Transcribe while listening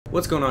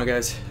What's going on,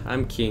 guys?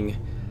 I'm King,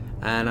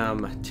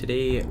 and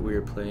today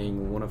we're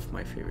playing one of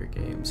my favorite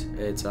games.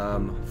 It's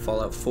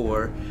Fallout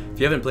 4. If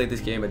you haven't played this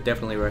game, I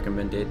definitely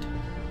recommend it.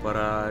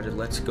 But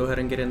let's go ahead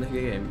and get into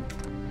the game.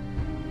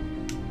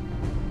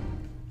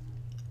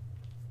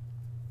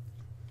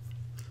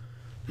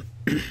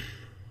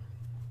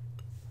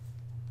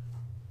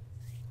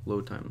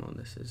 Load time on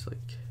this is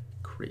like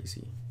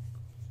crazy.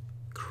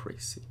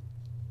 Crazy.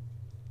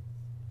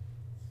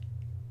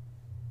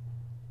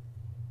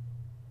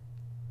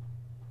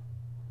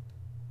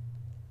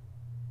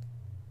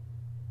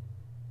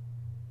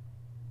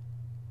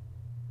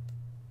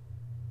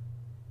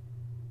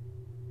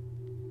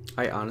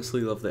 I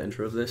honestly love the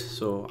intro of this,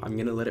 so I'm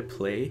gonna let it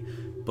play,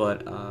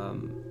 but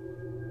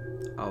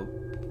I'll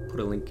put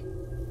a link,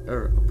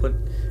 or I'll put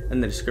in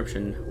the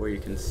description where you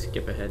can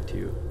skip ahead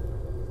to.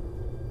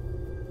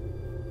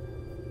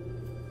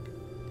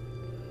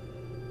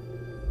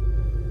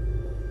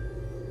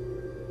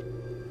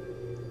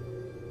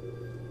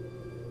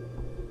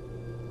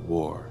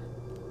 War.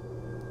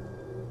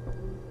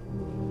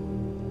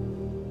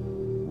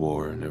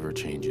 War never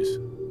changes.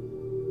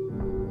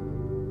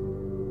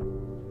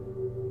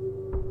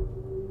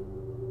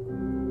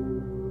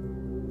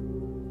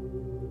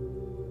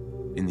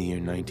 In the year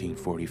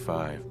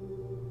 1945,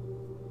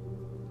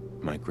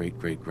 my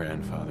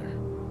great-great-grandfather,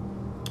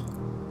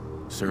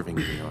 serving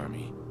in the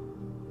army,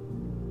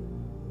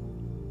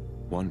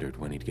 wondered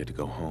when he'd get to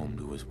go home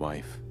to his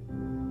wife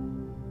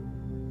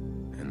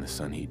and the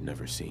son he'd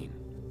never seen.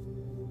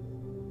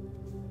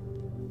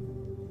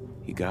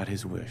 He got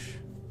his wish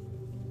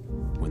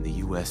when the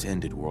U.S.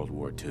 ended World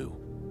War II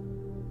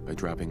by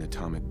dropping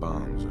atomic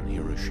bombs on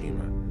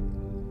Hiroshima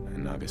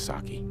and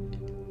Nagasaki.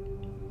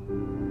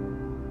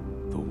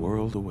 The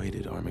world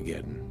awaited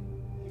Armageddon.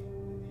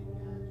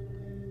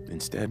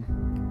 Instead,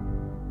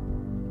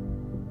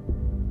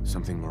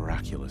 something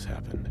miraculous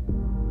happened.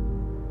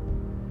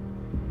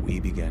 We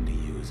began to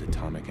use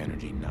atomic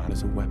energy not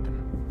as a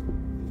weapon,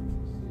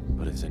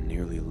 but as a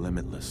nearly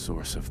limitless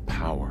source of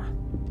power.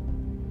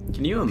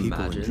 Can you imagine?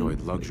 People enjoyed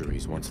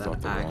luxuries once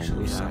thought the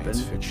realm of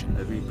science fiction.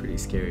 That'd be pretty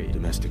scary.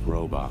 Domestic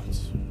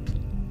robots,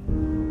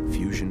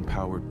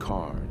 fusion-powered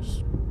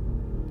cars,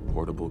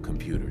 portable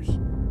computers.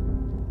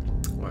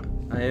 Well,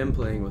 I am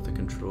playing with a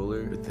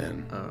controller. But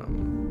then,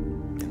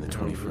 in the I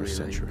don't 21st really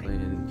century, like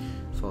playing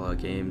Fallout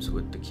games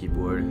with the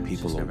keyboard.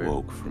 people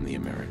awoke from the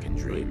American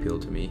Really dream.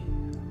 appealed to me.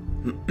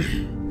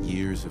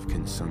 Years of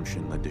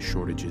consumption led to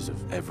shortages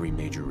of every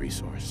major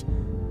resource.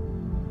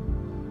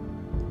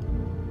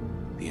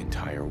 The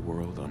entire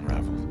world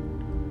unraveled.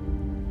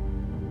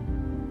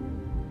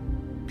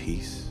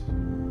 Peace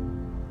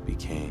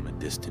became a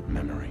distant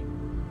memory.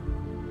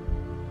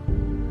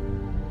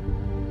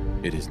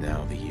 It is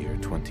now the year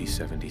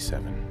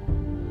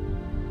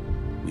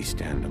 2077. We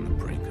stand on the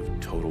brink of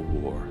total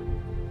war.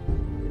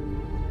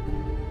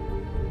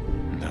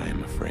 And I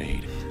am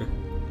afraid.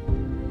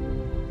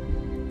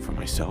 For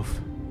myself.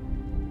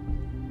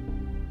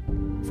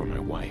 For my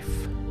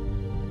wife.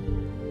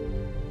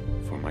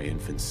 For my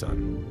infant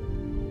son.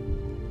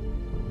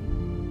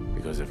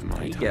 Because if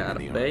my You time got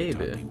in a the army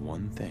baby. taught me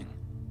one thing.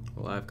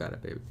 Well, I've got a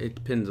baby. It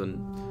depends on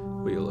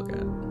what you look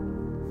at.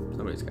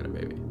 Somebody's got a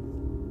baby.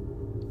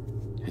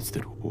 It's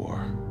that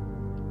war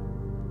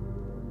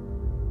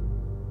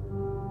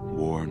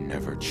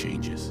never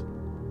changes.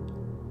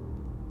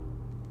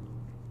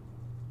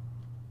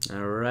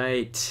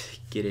 Alright,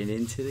 getting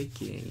into the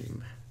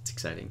game. It's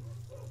exciting.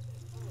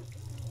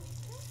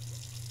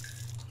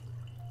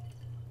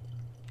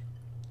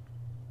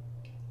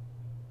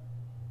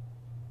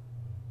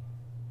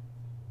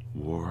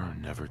 War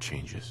never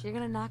changes. You're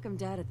gonna knock him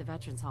dead at the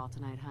Veterans Hall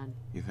tonight, hun.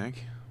 You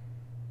think?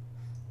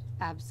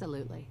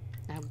 Absolutely.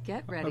 Now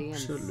get ready and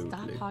stop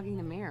Absolutely. hogging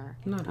the mirror.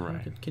 Not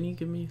Right. Can you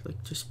give me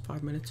like just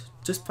 5 minutes?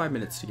 Just 5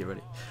 minutes to get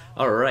ready.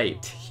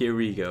 Alright, here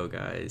we go,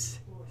 guys.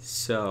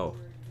 So,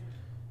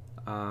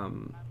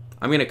 I'm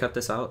gonna cut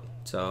this out,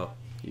 so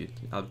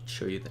I'll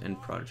show you the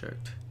end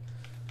project.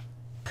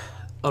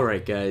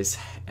 Alright, guys,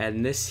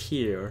 and this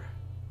here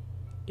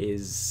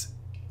is,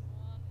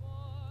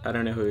 I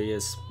don't know who he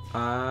is.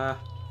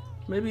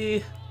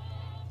 Maybe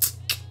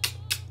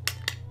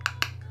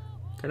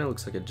kind of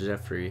looks like a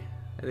Jeffrey.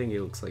 I think he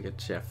looks like a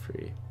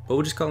Jeffrey, but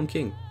we'll just call him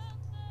King.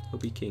 He'll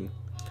be King.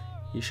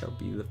 He shall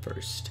be the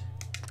first.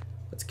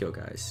 Let's go,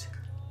 guys.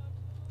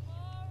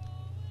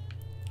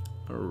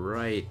 All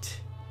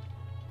right.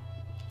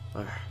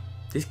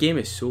 This game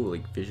is so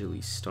like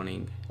visually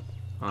stunning,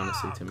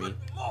 honestly, to me.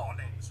 Good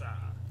morning, sir.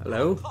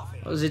 Hello?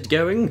 How's it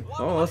going?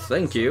 Oh,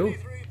 thank you.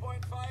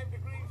 73.5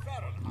 degrees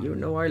Fahrenheit. You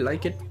know I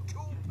like it.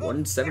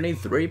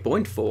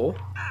 173.4.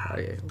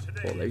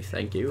 Well,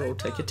 thank you. I'll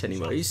take it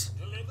anyways.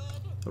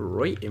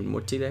 Right, and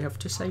what do they have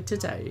to say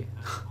today?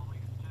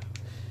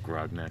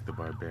 Grognak the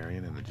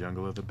Barbarian in the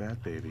Jungle of the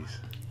Bat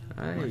Babies.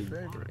 My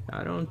favorite.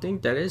 I don't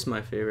think that is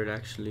my favorite,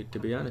 actually, to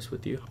be honest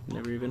with you.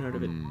 Never even heard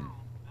of it.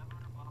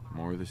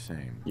 More of the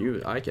same.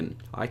 I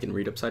can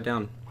read upside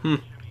down.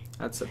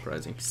 That's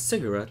surprising.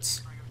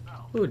 Cigarettes?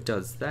 Who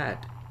does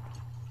that?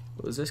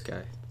 Who is this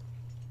guy?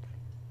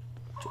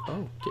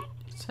 Oh,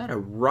 is that a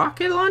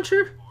rocket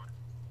launcher?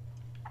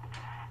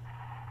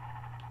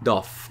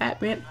 The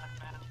fat man?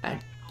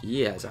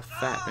 Yeah, it's a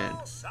fat man.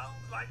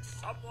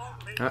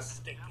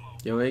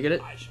 You want me to get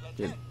it?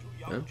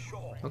 No?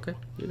 Okay,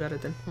 you got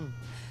it then.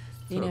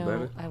 You Oh, know,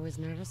 baby. I was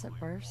nervous at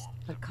first,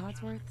 but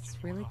Codsworth's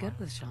really good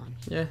with Sean.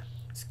 Yeah,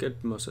 it's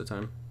good most of the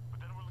time. But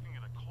then we're looking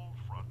at a cold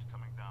front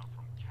coming down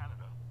from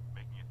Canada,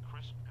 making it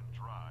crisp and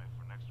dry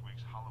for next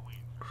week's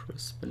Halloween.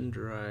 Crisp and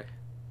dry.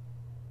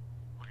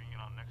 Looking in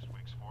on next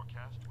week's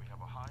forecast, we have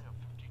a high of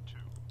 52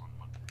 on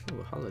Monday.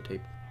 Oh, a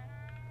holotape.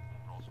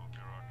 And also,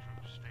 there are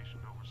troops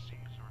stationed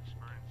overseas are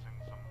experiencing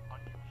some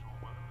unusual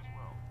weather as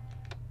well.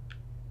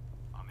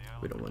 On the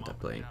island We don't want that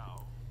playing.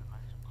 now, the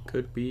nights are cold.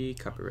 Could be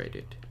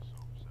copyrighted. So,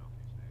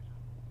 Southeast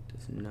Asia.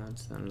 Does not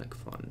sound like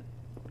fun.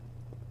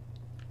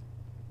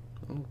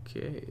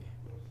 Okay.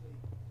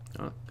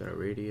 Oh, got a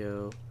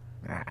radio.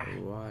 A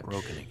watch.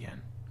 Broken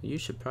again. You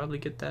should probably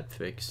get that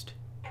fixed.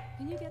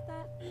 Can you get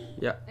that?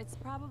 Yeah. It's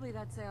probably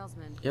that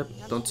salesman. Yep, He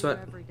comes don't here sweat.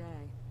 every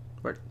day.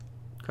 What?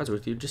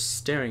 Codsworth, you're just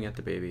staring at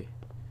the baby.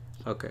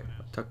 Okay,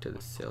 I'll talk to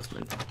the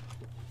salesman.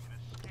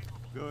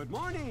 Good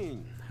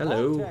morning.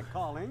 Hello. Vault-Tec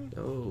calling.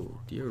 Oh,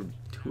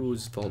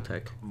 who's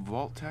Voltec?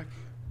 Vault Tech?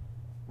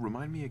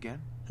 Remind me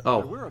again? Oh,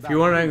 we're if about you're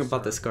wondering you,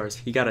 about the sir. scars,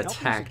 he got Helping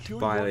attacked secure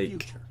by your like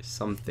future. You see,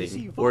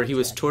 something, or he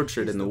was Vault-Tec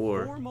tortured is in the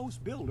war.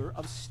 Foremost builder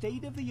of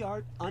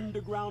state-of-the-art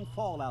underground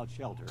fallout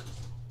shelters,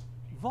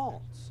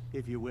 vaults,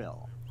 if you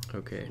will.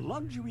 Okay.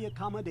 Luxury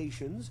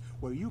accommodations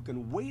where you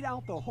can wait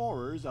out the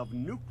horrors of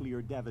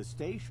nuclear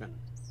devastation.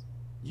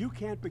 You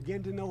can't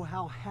begin to know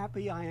how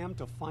happy I am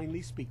to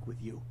finally speak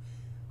with you.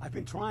 I've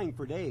been trying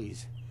for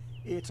days.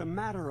 It's a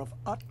matter of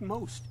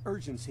utmost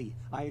urgency,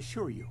 I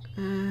assure you.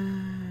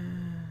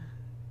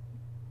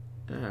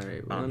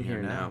 Alright, well, I'm here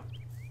here now.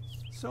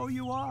 So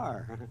you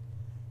are.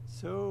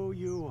 So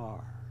you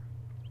are.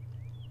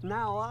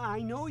 Now, I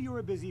know you're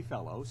a busy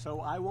fellow,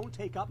 so I won't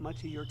take up much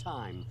of your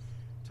time.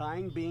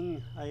 Time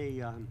being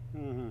a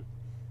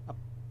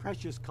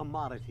precious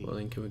commodity. Well,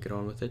 then can we get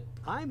on with it?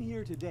 I'm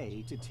here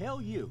today to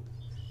tell you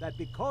that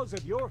because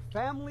of your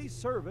family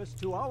service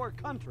to our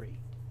country,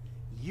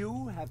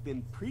 you have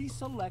been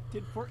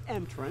pre-selected for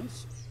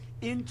entrance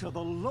into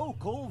the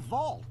local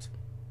vault.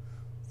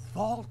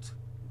 Vault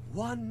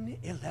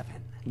 111.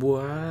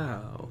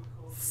 Wow.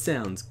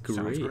 Sounds great.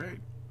 Sounds great.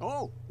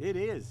 Oh, it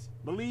is.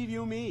 Believe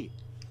you me.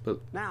 But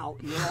Now,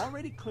 you're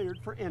already cleared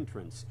for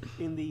entrance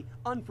in the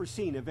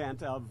unforeseen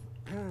event of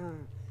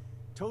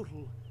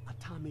total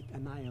atomic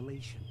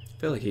annihilation. I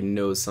feel like he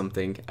knows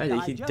something. I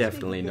think he just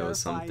definitely need to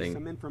knows verify something.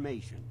 some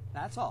information.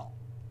 That's all.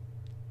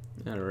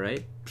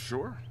 Alright.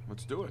 Sure,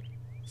 let's do it.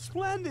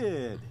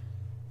 Splendid.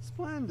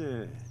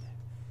 Splendid.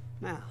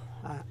 Now,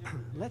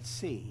 let's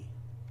see.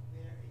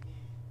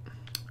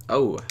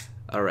 Oh,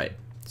 alright.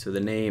 So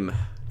the name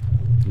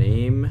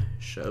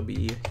shall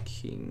be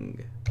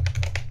King.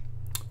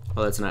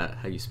 Well, that's not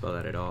how you spell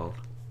that at all,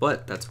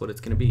 but that's what it's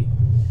gonna be.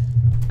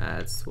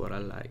 That's what I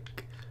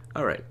like.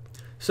 Alright,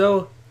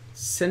 so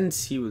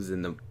since he was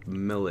in the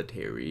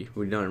military,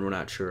 we're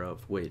not sure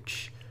of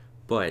which,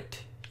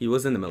 but he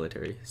was in the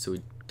military, so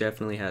he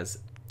definitely has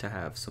to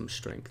have some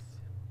strength.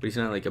 But he's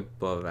not like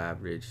above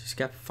average. He's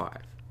got 5,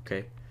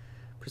 okay?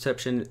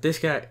 Perception, this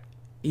guy,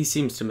 he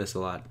seems to miss a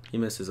lot. He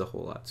misses a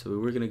whole lot, so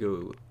we're gonna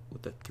go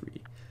with the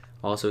 3.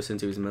 Also, since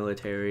he was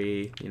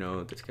military, you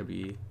know, that's gonna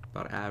be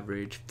about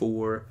average.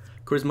 4.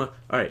 Charisma,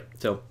 alright,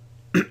 so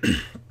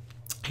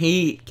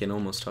he can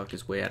almost talk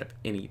his way out of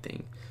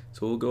anything.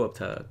 So we'll go up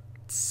to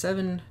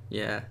 7.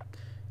 Yeah,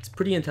 it's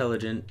pretty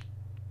intelligent,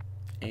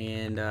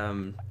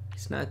 and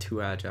he's not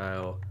too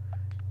agile,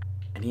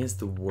 and he has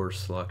the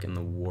worst luck in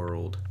the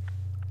world.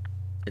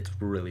 It's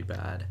really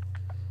bad.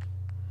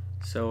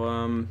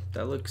 So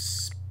that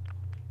looks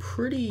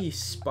pretty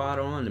spot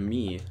on to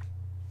me.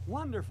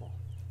 Wonderful.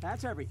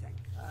 That's everything.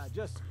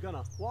 Just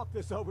gonna walk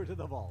this over to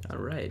the vault. All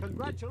right,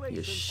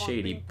 Congratulations you on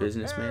shady being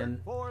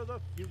businessman. prepared for the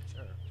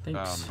future.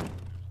 Thanks.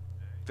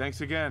 Thanks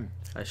again.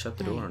 I shut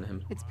the door on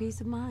him. It's peace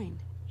of mind.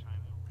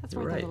 That's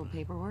You're worth right. a little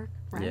paperwork,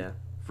 right? Yeah.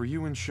 For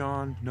you and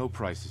Sean, no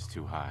price is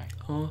too high.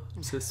 Oh,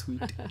 so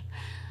sweet.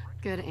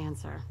 Good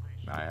answer.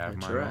 I have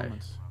That's my right.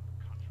 moments.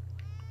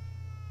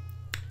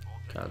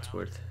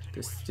 Codsworth.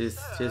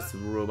 This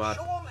robot.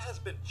 Sean has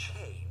been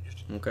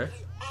changed. Okay.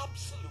 He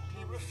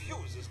absolutely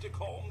refuses to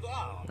calm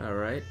down. All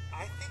right.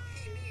 I think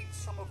he needs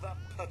some of that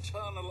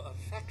paternal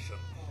affection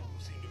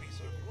you seem to be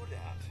so good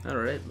at. All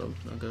right. Well,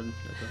 I'll go ahead.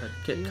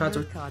 You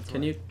Codsworth, heard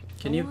can you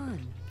Go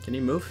on. can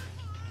you move?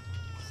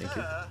 Thank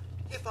you. Sir,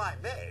 if I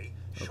may,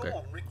 Okay.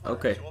 Sean requires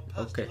Okay. your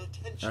personal Okay.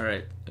 attention. All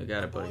right. I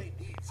got The it, buddy. boy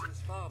needs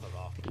his father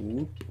after.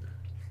 Whoop.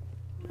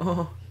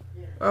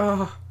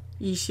 Oh,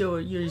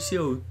 you're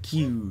so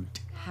cute.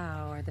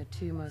 How are the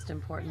 2 most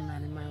important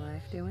men in my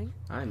life doing?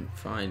 I'm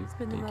fine.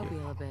 Spin the Thank you.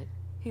 mobile a bit.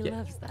 He Yeah,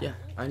 loves that. yeah,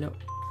 I know.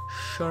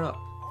 Shut up.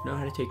 Know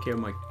how to take care of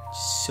my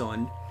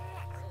son.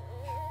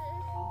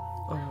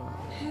 Oh,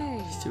 Hey,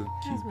 he's so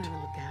how's cute. my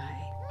little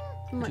guy?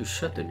 Would you Much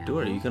shut the better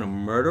door? Are now. you gonna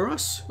murder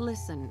us?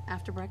 Listen,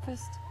 after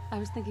breakfast, I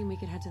was thinking we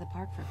could head to the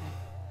park for a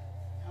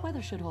bit.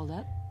 Weather should hold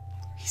up.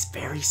 He's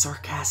very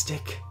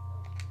sarcastic.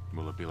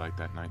 Will it be like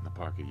that night in the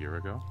park a year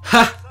ago?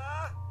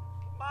 Ha!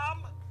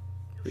 Mom?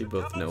 We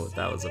both know what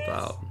that was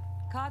about.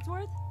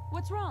 Codsworth,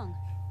 what's wrong?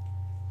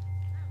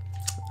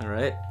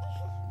 Alright.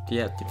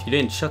 Yeah, if you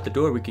didn't shut the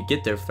door, we could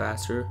get there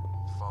faster.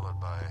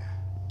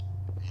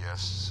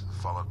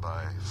 Followed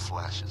by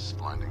flashes,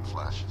 blinding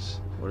flashes.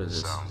 What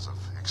is this? Sounds of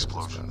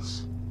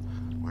explosions.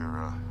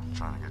 We're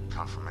trying to get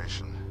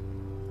confirmation.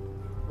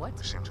 What?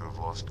 We seem to have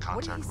lost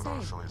What did contact he with our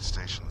say? affiliate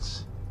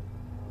stations.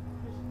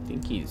 I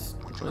think he's...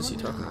 What is he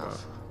talking about?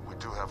 We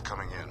do have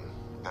coming in.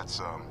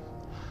 That's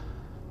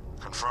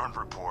confirmed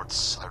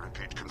reports. I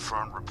repeat,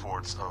 confirmed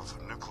reports of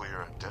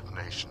nuclear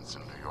detonations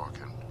in New York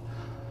and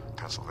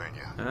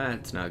Pennsylvania.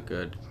 That's not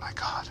good. My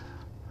God.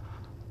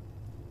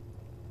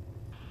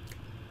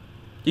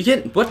 You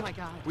can't... What? Oh my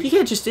God. You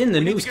can't just end the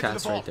We need to get to the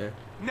newscast right vault. there.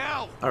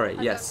 Now! Alright,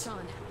 I've yes. got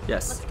Sean.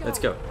 Yes, Let's let's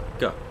go.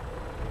 Go.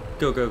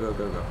 Go, go, go,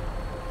 go, go.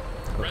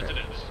 Okay.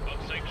 Residents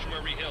of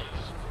Sanctuary Hills,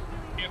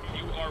 if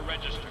you are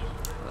registered,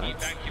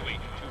 That's- evacuate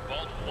to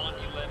Vault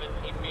 111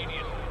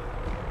 immediately.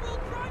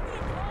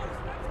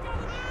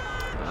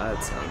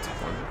 That sounds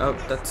fun. Oh,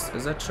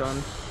 is that Sean?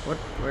 What?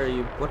 Where are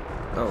you? What?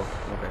 Oh,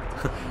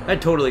 okay. I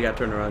totally got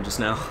turned around just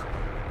now.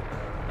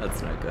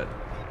 That's not good.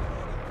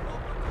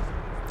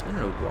 I don't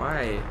know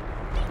why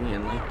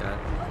being like that.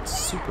 It's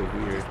super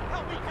weird.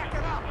 Help me back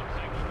it up!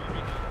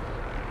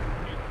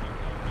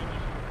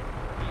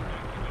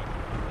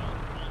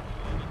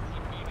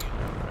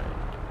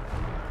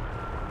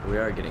 Alright. We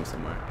are getting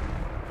somewhere.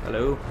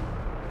 Hello?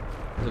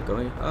 Is it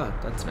going? Ah,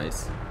 that's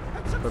nice.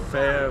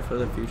 Prepare for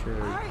the future.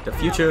 The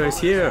future is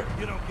here.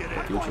 You don't get The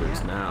it. future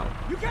is now.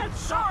 You can't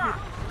stop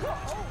me!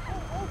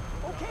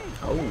 Okay.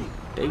 Oh,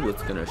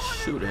 David's gonna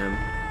shoot him.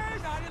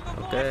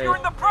 Okay.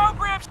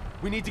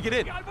 We need to get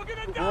in.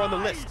 We're on the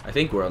list. I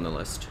think we're on the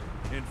list.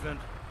 Infant,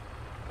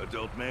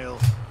 adult male,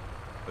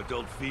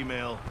 adult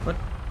female. What?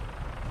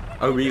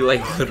 Are we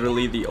like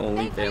literally the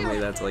only family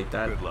that's like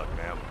that? Good luck,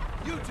 ma'am.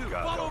 You two,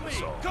 God follow help me.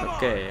 us all. Come on.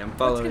 Okay, I'm What's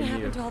following gonna you.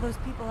 happen to all those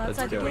people Let's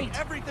outside the go. gate?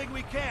 Everything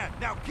we can.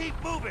 Now keep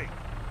moving.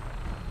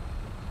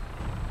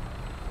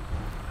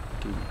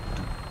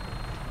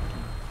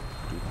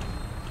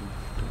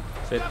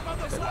 Fit. Step on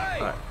the way.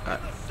 Alright.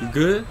 You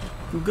good?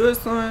 You good,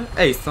 son?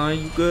 Hey, son,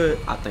 you good?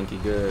 I think he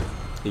good.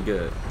 He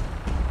good.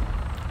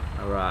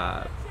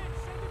 Alright.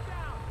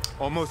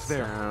 Almost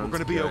there. Sounds We're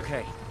gonna be good.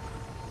 okay.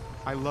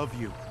 I love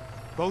you.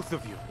 Both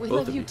of you. We Both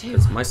love of you you. too.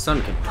 'Cause my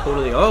son can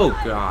totally. Oh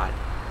God.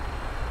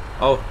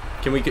 Oh,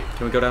 can we go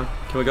down?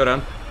 Can we go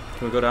down?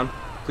 Can we go down?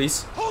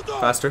 Please. Hold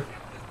on. Faster.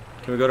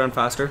 Can we go down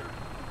faster?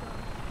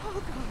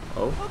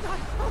 Oh.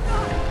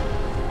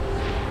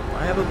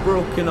 I have a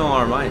broken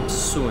arm. I am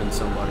suing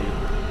somebody.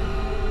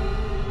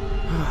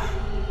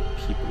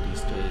 People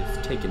these days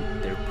taking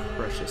their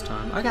precious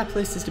time. I got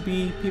places to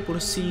be, people to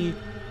see,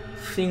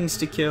 things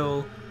to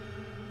kill.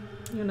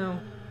 You know.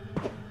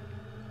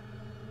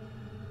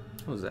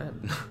 What was that?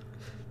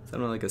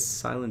 Sounded like a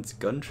silenced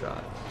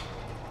gunshot.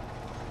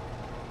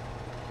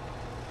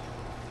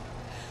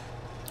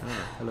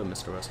 Ah, hello,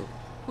 Mr. Russell.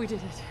 We did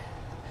it.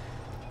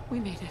 We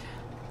made it.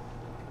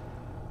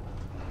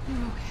 You're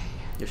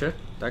okay. You sure?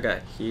 That guy,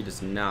 he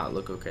does not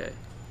look okay.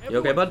 You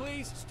okay, bud?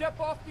 Please step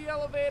off the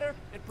elevator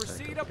and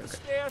proceed up the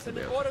stairs in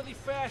an orderly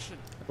fashion.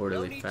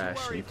 Orderly No need to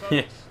worry,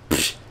 fashion.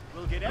 folks.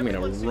 We'll get I'm gonna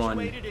everyone run.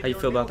 situated in How you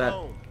your feel about new that?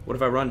 home. What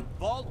if I run?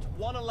 Vault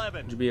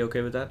 111. Would you be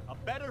okay with that? A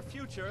better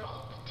future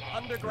I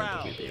don't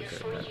underground. think he'd be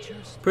okay with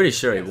that. Pretty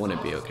sure he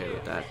wouldn't be okay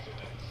with that.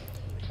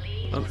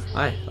 Oh,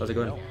 hi. How's it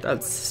going?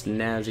 That's a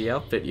snazzy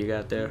outfit you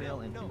got there.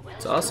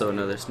 It's also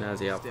another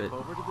snazzy outfit.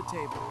 Over to the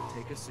table and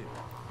take a suit.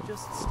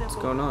 Just step What's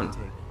going on?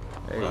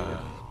 There you go.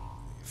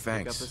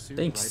 Thanks.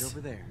 Thanks. over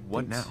there.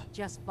 What now?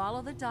 Just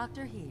follow the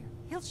doctor here.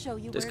 He'll show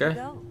you This where guy?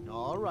 to go.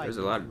 All right. There's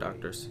a lot of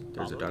doctors.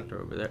 There's a doctor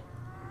over there.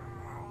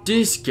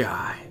 This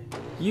guy.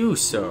 You,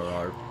 sir,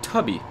 are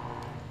tubby.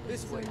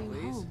 This way, Our new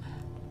please. home.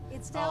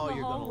 It's down the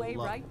you're gonna hallway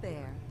love right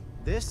there.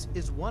 This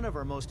is one of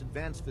our most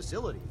advanced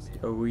facilities.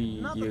 Are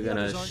we? Not that You the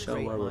gonna others aren't show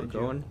great, where we're mind you.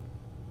 going?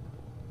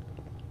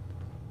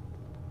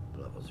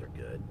 Levels are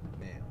good.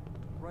 Man,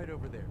 Right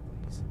over there,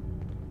 please.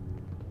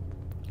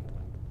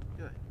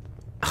 good.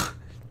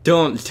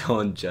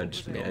 Don't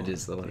judge me. I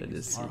just wanted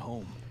to see. Our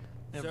home.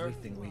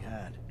 Everything we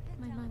had.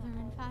 My mother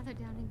and father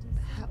down in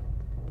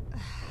DC.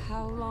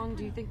 How long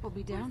do you think we'll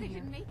be down They here?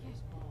 didn't make it.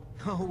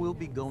 Oh, we'll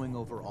be going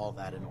over all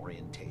that in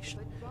orientation.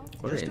 Just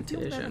a few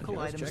Orientation. medical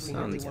items Sounds and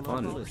everyone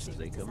on the fun. list as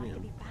they come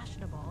in.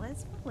 Fashionable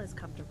as well as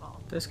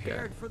comfortable. This guy.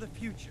 Prepared for the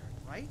future,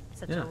 right?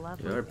 Such Yeah, a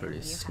lovely you are family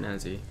pretty you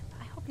have. snazzy.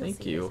 I hope you'll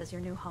Thank see you. this as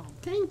your new home.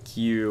 Thank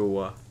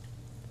you.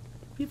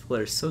 People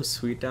are so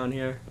sweet down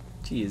here.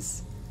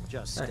 Jeez.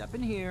 Just Hey. step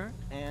in here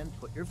and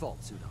put your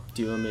vault suit on.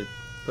 Do you want me to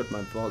put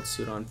my vault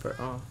suit on for?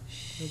 Oh,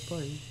 no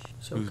buddy.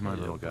 So Who's my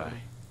okay, little buddy.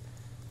 guy?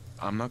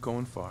 I'm not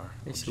going far.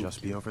 Hey, I'll so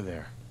just be over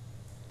there.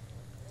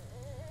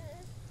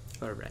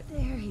 All right. There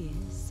he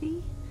is.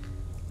 See?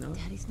 No,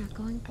 Daddy's not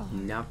going far.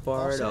 not far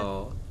All at set.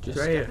 all. Just Just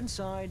right step here.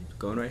 inside.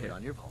 Going right Put here.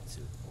 on your vault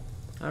suit.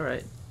 All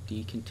right.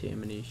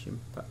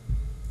 Decontamination.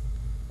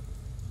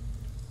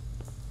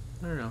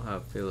 I don't know how I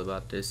feel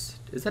about this.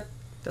 Is that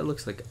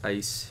looks like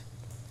ice?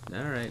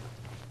 All right.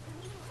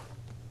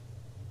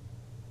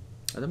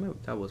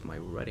 That was my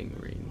wedding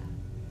ring.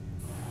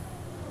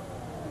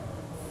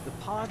 The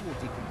pod will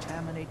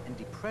decontaminate and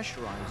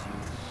depressurize you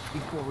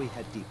before we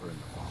head deeper in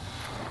the vault.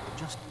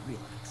 Just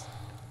relax.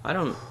 I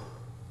don't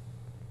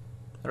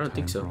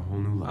think so.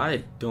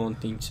 I don't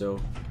think so.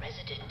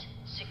 Resident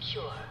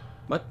secure.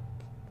 What?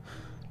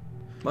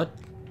 What?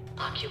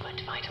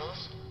 Occupant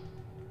vitals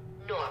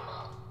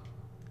normal.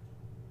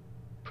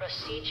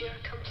 Procedure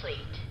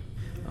complete.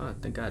 Oh,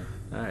 thank God.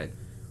 All right.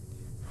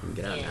 We can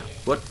get out now.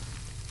 What?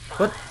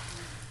 What?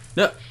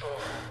 No.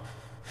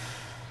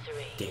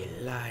 They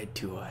lied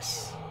to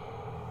us.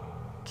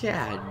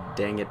 God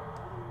dang it.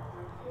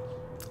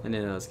 I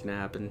knew that was gonna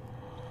happen.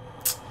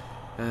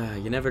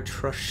 You never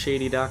trust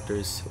shady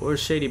doctors or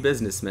shady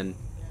businessmen.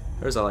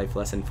 There's a life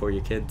lesson for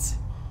you kids.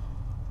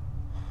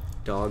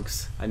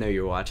 Dogs, I know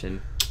you're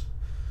watching.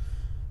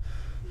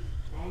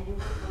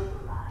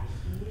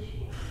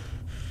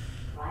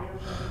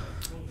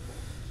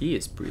 He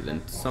is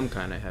breathing some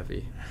kind of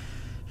heavy.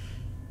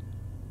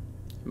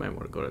 You might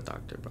want to go to the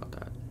doctor about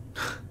that.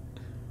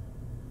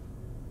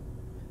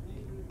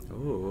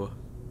 Oh.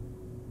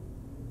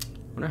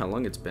 Wonder how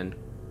long it's been.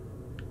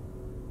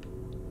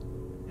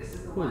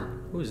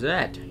 Who's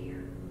that?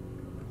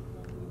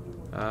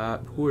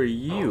 Who are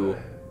you?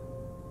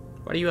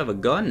 Why do you have a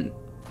gun?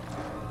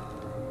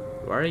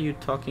 Why are you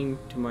talking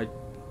to my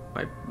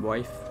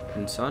wife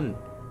and son?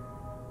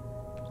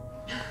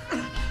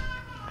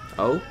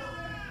 Oh?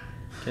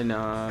 Can,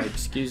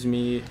 excuse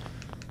me,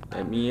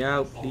 let me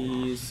out,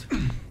 please.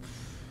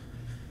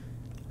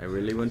 I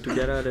really want to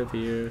get out of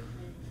here.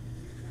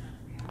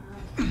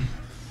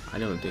 I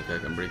don't think I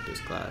can break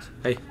this glass.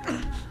 Hey,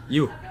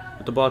 you,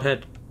 with the bald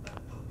head.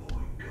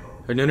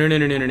 No, no, no,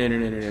 no, no, no, no, no,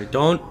 no, no,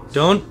 don't,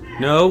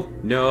 no,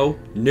 no,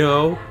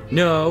 no,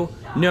 no,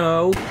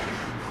 no.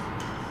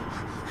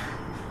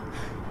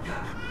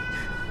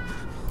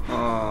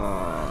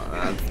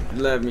 Oh,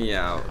 let me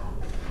out.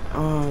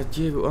 Oh,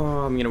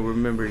 I'm gonna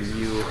remember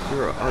you.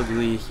 You're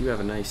ugly. You have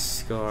a nice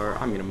scar.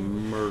 I'm gonna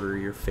murder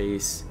your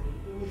face.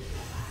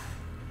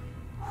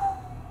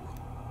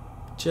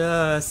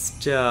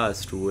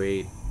 Just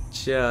wait.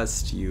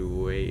 Just you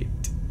wait.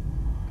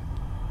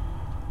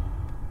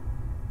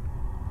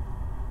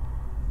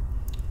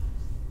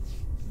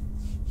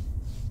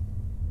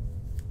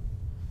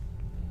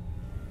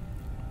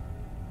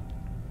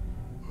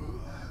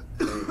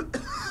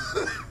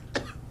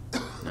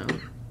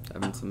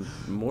 Some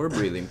more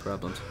breathing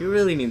problems. He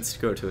really needs to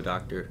go to a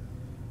doctor.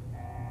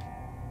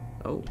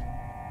 Oh.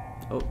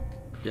 Oh.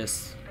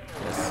 Yes.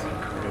 Yes.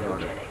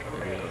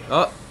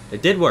 Oh!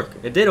 It did work.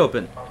 It did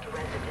open.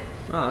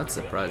 Oh, that's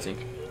surprising.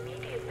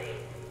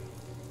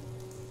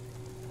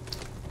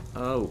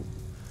 Oh.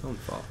 Don't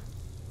fall.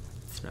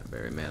 It's not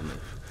very manly.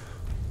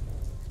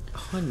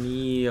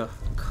 Honey.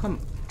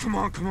 Come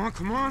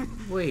on.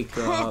 Wake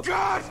up. Oh,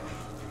 God!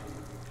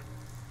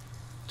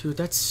 Dude,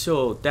 that's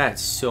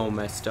so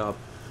messed up.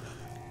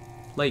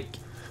 Like,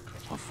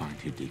 I'll find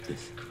who did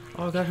this.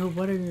 Oh God,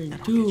 what are you,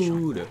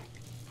 dude?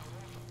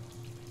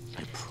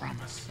 I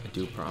promise. I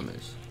do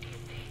promise.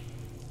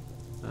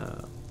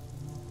 I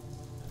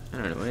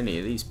don't know any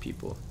of these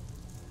people.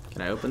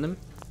 Can I open them?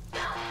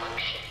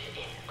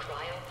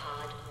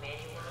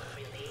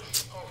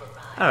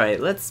 All right,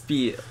 let's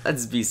be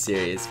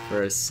serious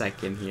for a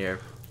second here.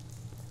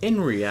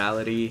 In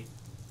reality,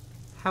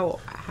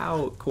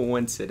 how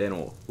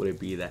coincidental would it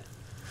be that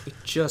it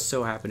just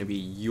so happened to be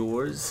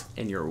yours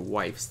and your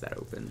wife's that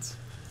opens?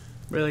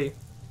 Really?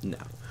 No.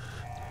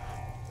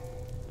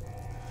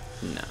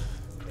 No.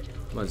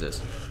 What is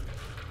this?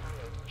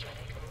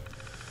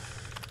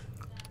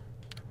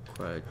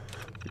 Quiet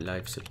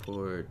life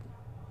support,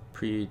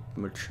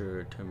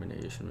 premature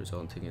termination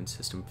resulting in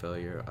system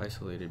failure,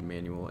 isolated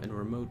manual, and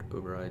remote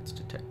overrides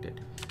detected.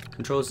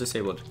 Controls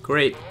disabled.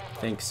 Great.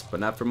 Thanks, but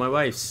not for my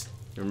wife's.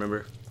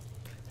 Remember?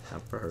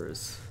 Not for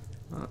hers.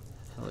 Oh,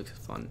 that looks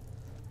fun.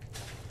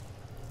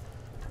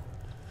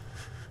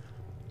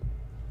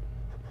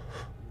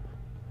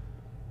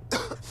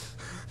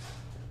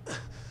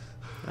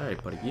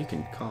 Alright, buddy, you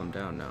can calm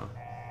down now.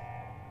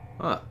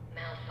 Ah,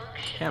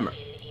 camera.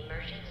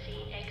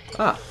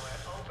 Ah,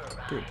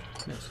 dude,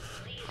 nice.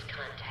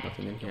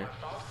 Nothing in here.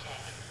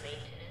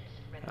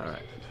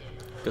 Alright,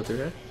 go through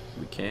here?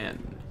 We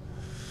can.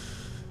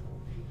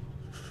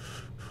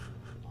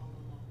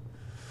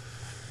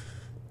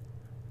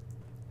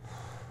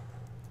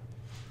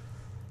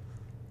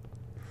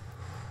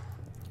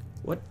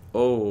 What?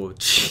 Oh,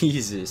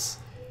 Jesus.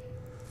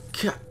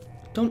 God,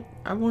 don't.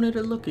 I wanted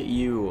to look at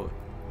you.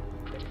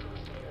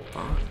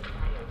 Fine.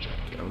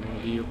 I want to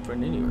be your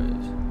friend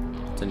anyways.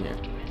 What's in here?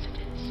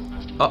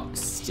 Oh,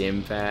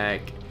 stim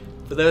pack.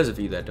 For those of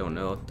you that don't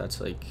know, that's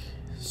like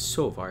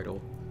so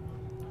vital.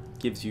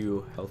 Gives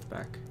you health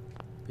back,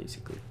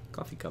 basically.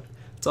 Coffee cup.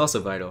 It's also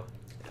vital.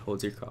 It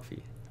holds your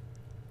coffee.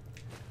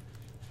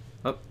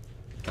 Oh,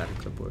 got a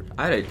clipboard.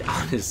 I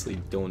honestly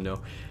don't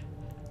know.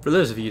 For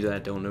those of you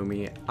that don't know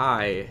me,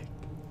 I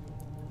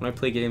When I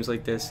play games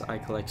like this, I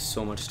collect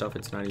so much stuff,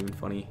 it's not even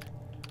funny.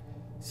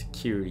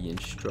 Security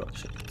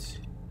instructions.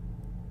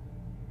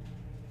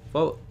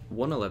 Well,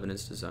 111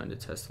 is designed to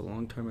test the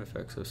long-term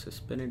effects of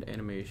suspended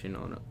animation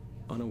on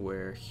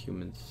unaware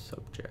human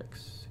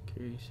subjects.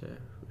 Security staff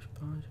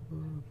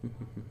responsible.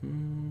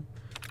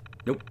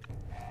 Nope.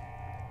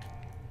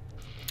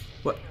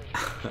 What?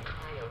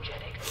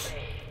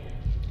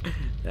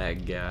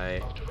 That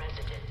guy.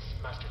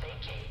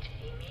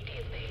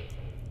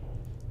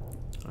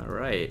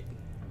 Alright.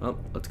 Well,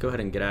 let's go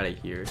ahead and get out of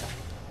here.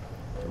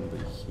 Don't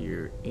be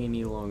here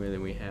any longer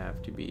than we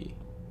have to be.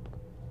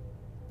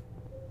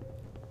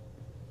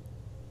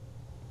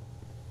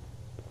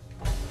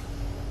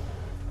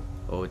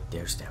 Oh,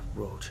 there's that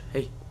roach.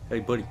 Hey,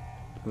 buddy.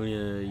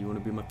 You wanna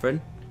be my friend?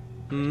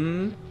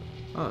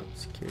 Oh,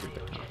 security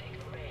baton.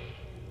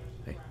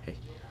 Hey.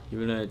 You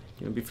wanna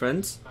be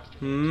friends?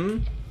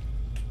 I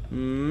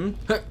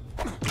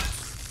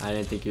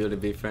didn't think you would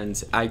be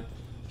friends.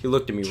 He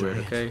looked at me weird,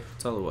 okay?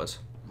 That's all it was.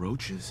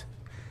 Roaches?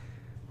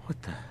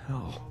 What the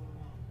hell?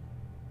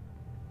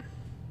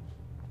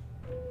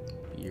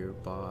 Beer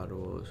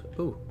bottles.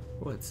 Ooh,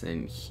 what's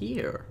in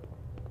here?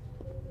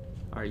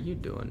 How are you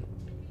doing?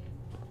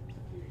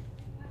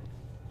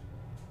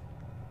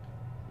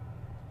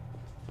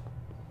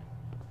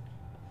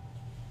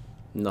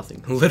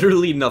 Nothing.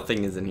 Literally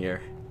nothing is in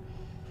here.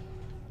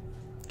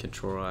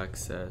 Control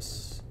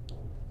access.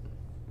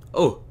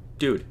 Oh,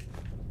 dude.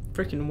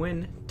 Freaking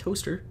win.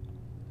 Toaster.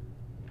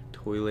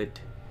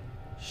 Toilet.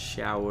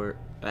 Shower.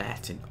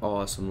 That's an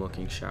awesome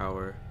looking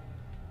shower.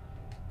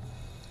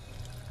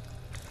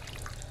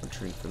 I'll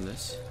drink from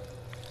this.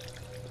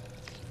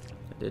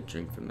 I did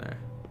drink from there.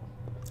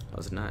 That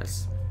was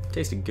nice.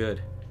 Tasted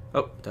good.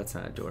 Oh, that's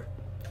not a door.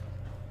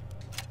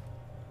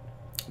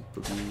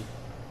 Boogie.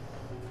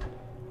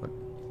 What?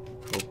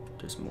 Oh,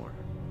 there's more.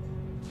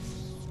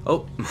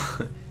 Oh,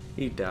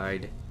 he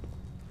died.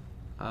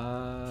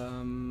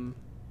 Oh,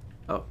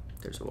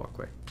 there's a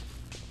walkway.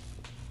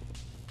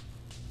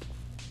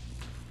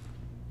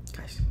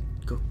 Guys,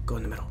 go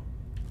in the middle.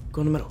 Go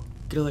in the middle.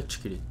 Get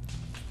electrocuted.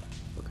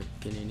 Okay,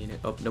 get in.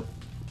 Oh, nope.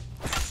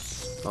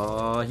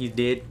 Oh, he's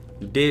dead.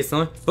 You dead,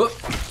 son.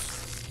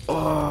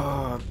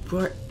 Oh,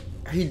 but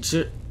he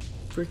just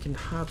freaking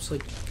hops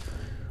like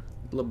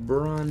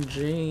LeBron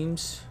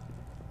James.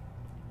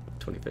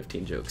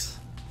 2015 jokes.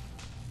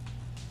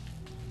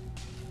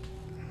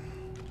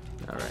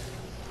 Alright.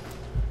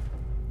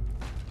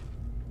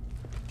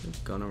 There's a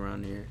gun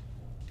around here.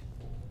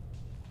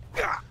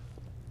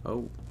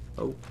 Oh.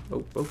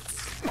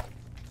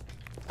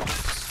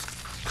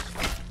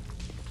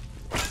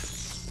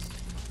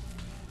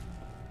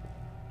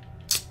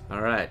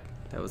 Alright,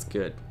 that was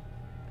good.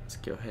 Let's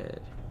go ahead.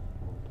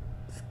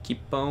 Let's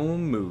keep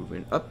on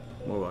moving. Up,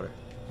 more water.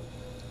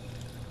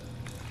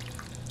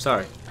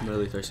 Sorry, I'm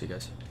really thirsty,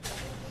 guys.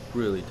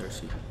 Really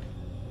thirsty.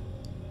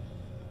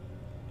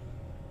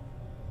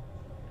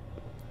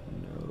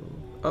 No.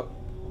 Oh,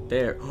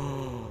 there.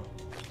 Oh,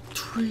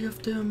 3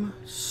 of them.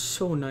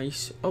 So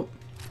nice. Oh,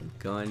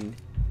 gun,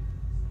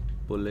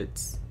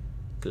 bullets,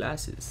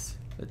 glasses.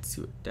 Let's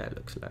see what that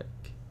looks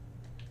like.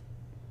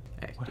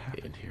 Activate. What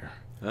happened here?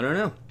 I don't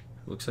know.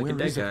 Looks like Where a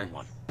dead is guy.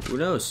 everyone? Who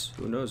knows?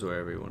 Who knows where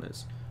everyone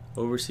is?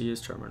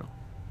 Overseer's terminal.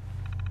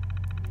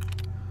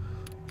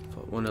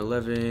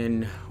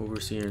 111.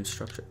 Overseer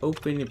instruction.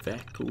 Open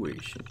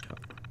evacuation tunnel.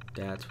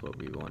 That's what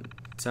we want.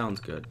 Sounds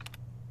good.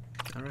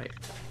 All right.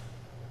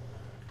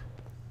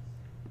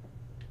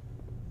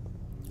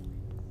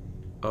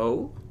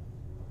 Oh.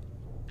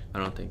 I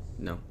don't think.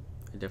 No.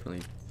 I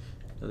definitely.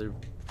 Another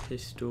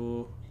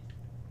pistol.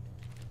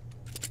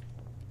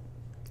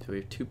 So we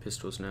have 2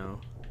 pistols now.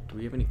 Do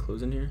we have any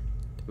clothes in here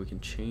that we can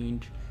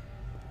change?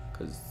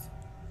 Because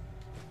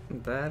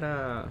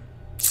that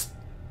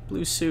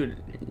blue suit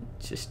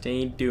just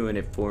ain't doing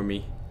it for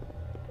me.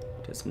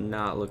 Does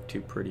not look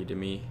too pretty to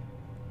me.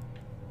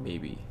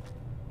 Maybe.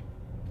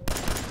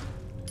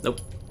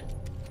 Nope.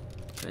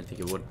 I didn't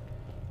think it would.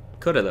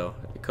 Coulda though.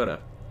 It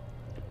coulda.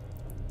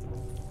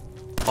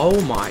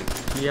 Oh my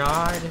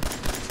god.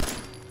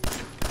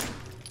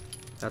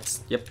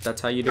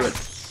 That's how you do it.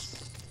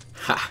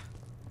 Ha!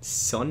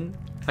 Son.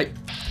 Hi.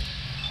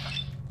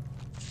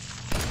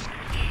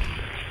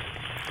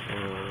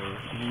 Oh,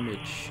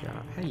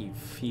 mid-shot. How do you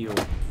feel?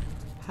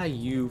 How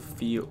you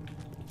feel?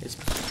 It's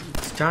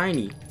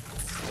tiny.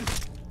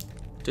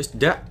 Just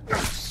die.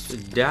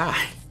 Just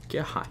die.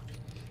 God.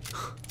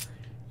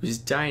 He was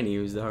tiny. He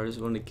was the hardest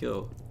one to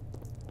kill.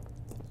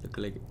 Look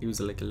like he was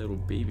like a little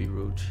baby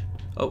roach.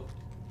 Oh.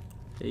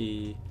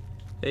 Hey.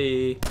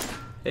 Hey.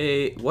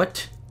 Hey.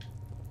 What?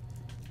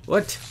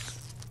 What?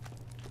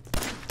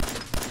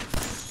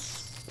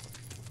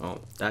 Oh,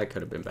 that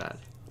could have been bad.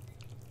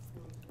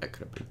 That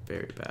could have been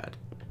very bad.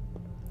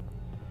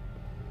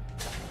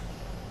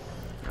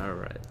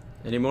 Alright.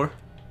 Any more?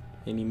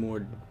 Any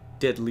more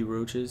deadly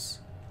roaches?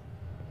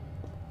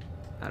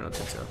 I don't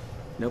think so.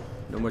 Nope.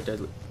 No more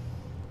deadly.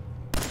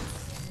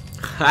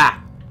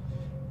 Ha!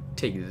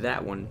 Take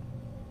that one.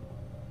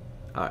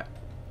 Alright.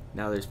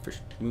 Now there's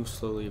move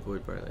slowly,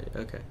 avoid bright light.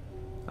 Okay.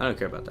 I don't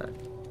care about that.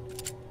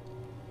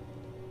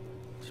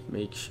 Just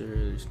make sure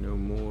there's no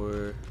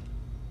more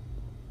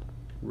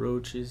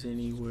roaches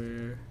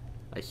anywhere.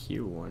 I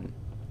hear one.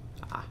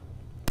 Ah.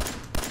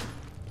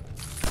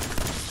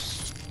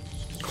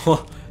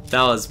 Oh,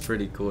 that was a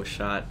pretty cool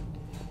shot.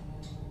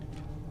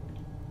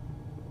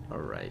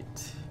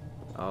 Alright.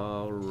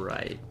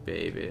 Alright,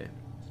 baby.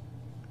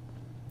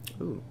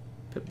 Ooh,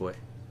 Pip-Boy.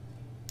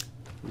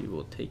 We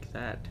will take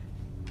that.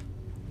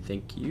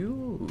 Thank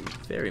you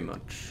very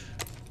much.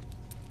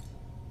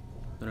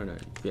 No.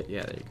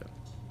 Yeah, there you go.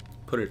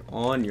 Put it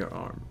on your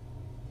arm.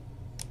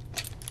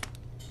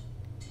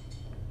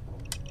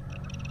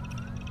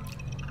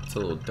 It's a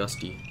little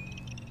dusty.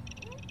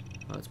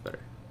 Oh, that's better.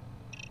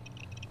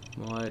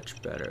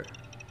 Much better.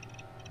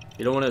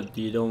 You don't want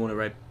to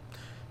wipe.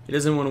 He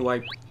doesn't want to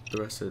wipe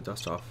the rest of the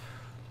dust off.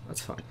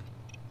 That's fine.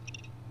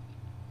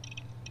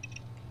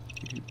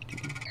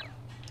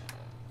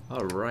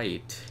 All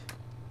right.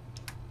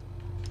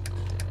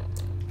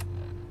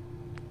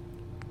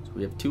 So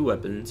we have 2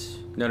 weapons.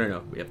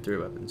 No. We have 3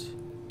 weapons.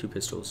 2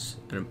 pistols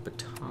and a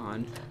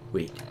baton.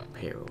 Wait,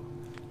 apparel.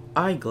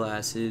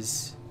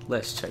 Eyeglasses.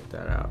 Let's check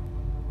that out.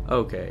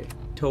 Okay,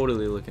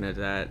 totally looking at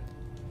that.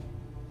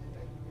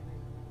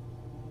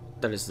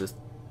 That's the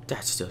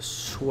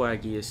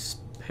swaggiest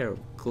pair of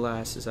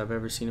glasses I've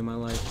ever seen in my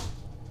life.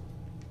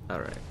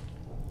 Alright,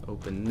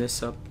 open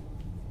this up.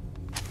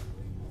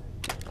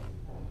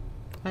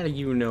 How do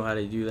you know how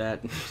to do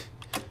that?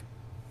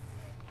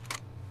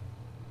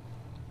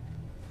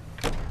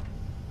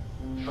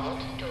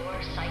 Vault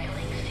door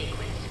cycling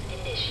sequence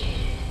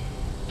initiated.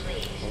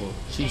 Please. Oh,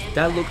 jeez,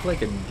 that looked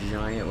like a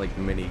giant, like,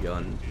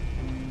 minigun.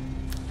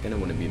 Then it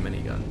wouldn't be a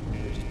minigun.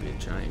 It would just be a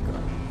giant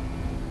gun.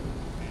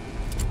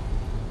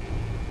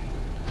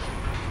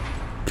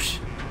 Psh,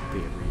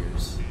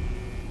 barriers.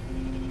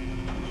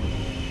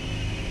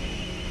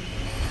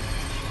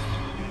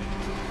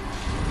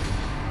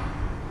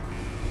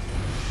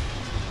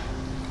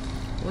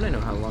 I want to know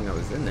how long I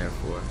was in there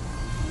for.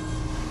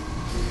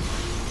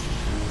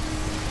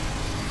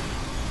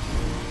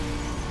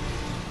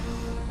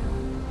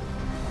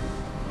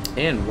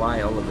 And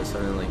why all of a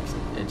sudden, like,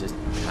 it just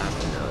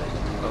happened to, like,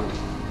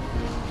 oh.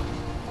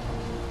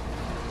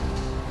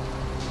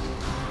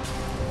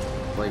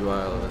 Like,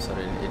 why all of a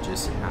sudden it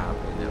just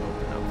happened to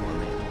open up for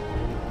me.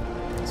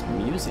 This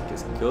music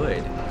is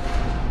good.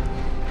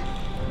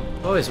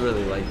 I've always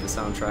really liked the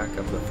soundtrack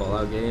of the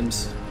Fallout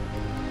games.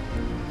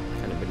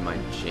 Kind of been my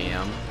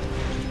jam.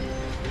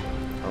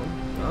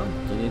 Oh,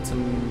 you need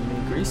some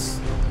grease?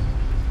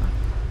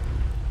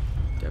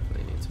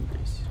 Definitely need some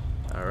grease.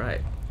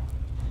 Alright.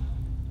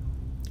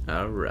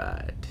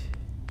 Alright.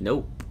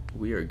 Nope.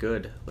 We are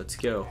good. Let's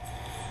go.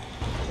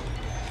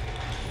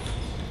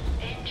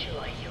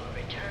 Enjoy your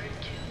return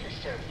to the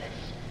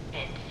surface,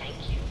 and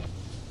thank you.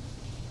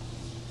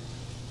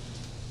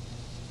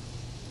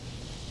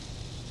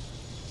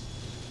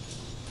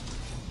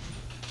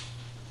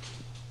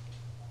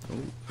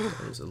 Oh,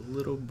 there's a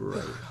little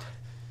bright.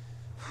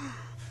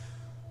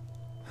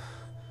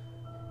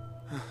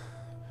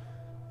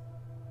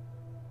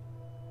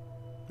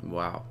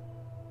 Wow.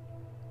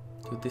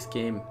 Dude, this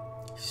game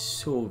is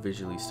so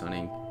visually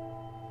stunning.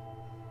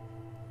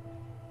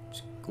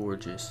 It's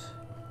gorgeous.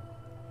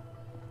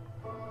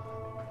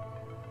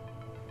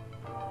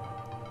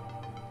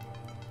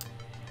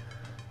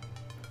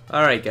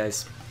 Alright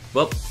guys,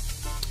 well,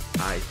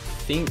 I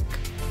think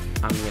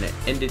I'm gonna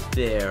end it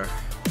there.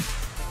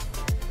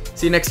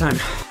 See you next time.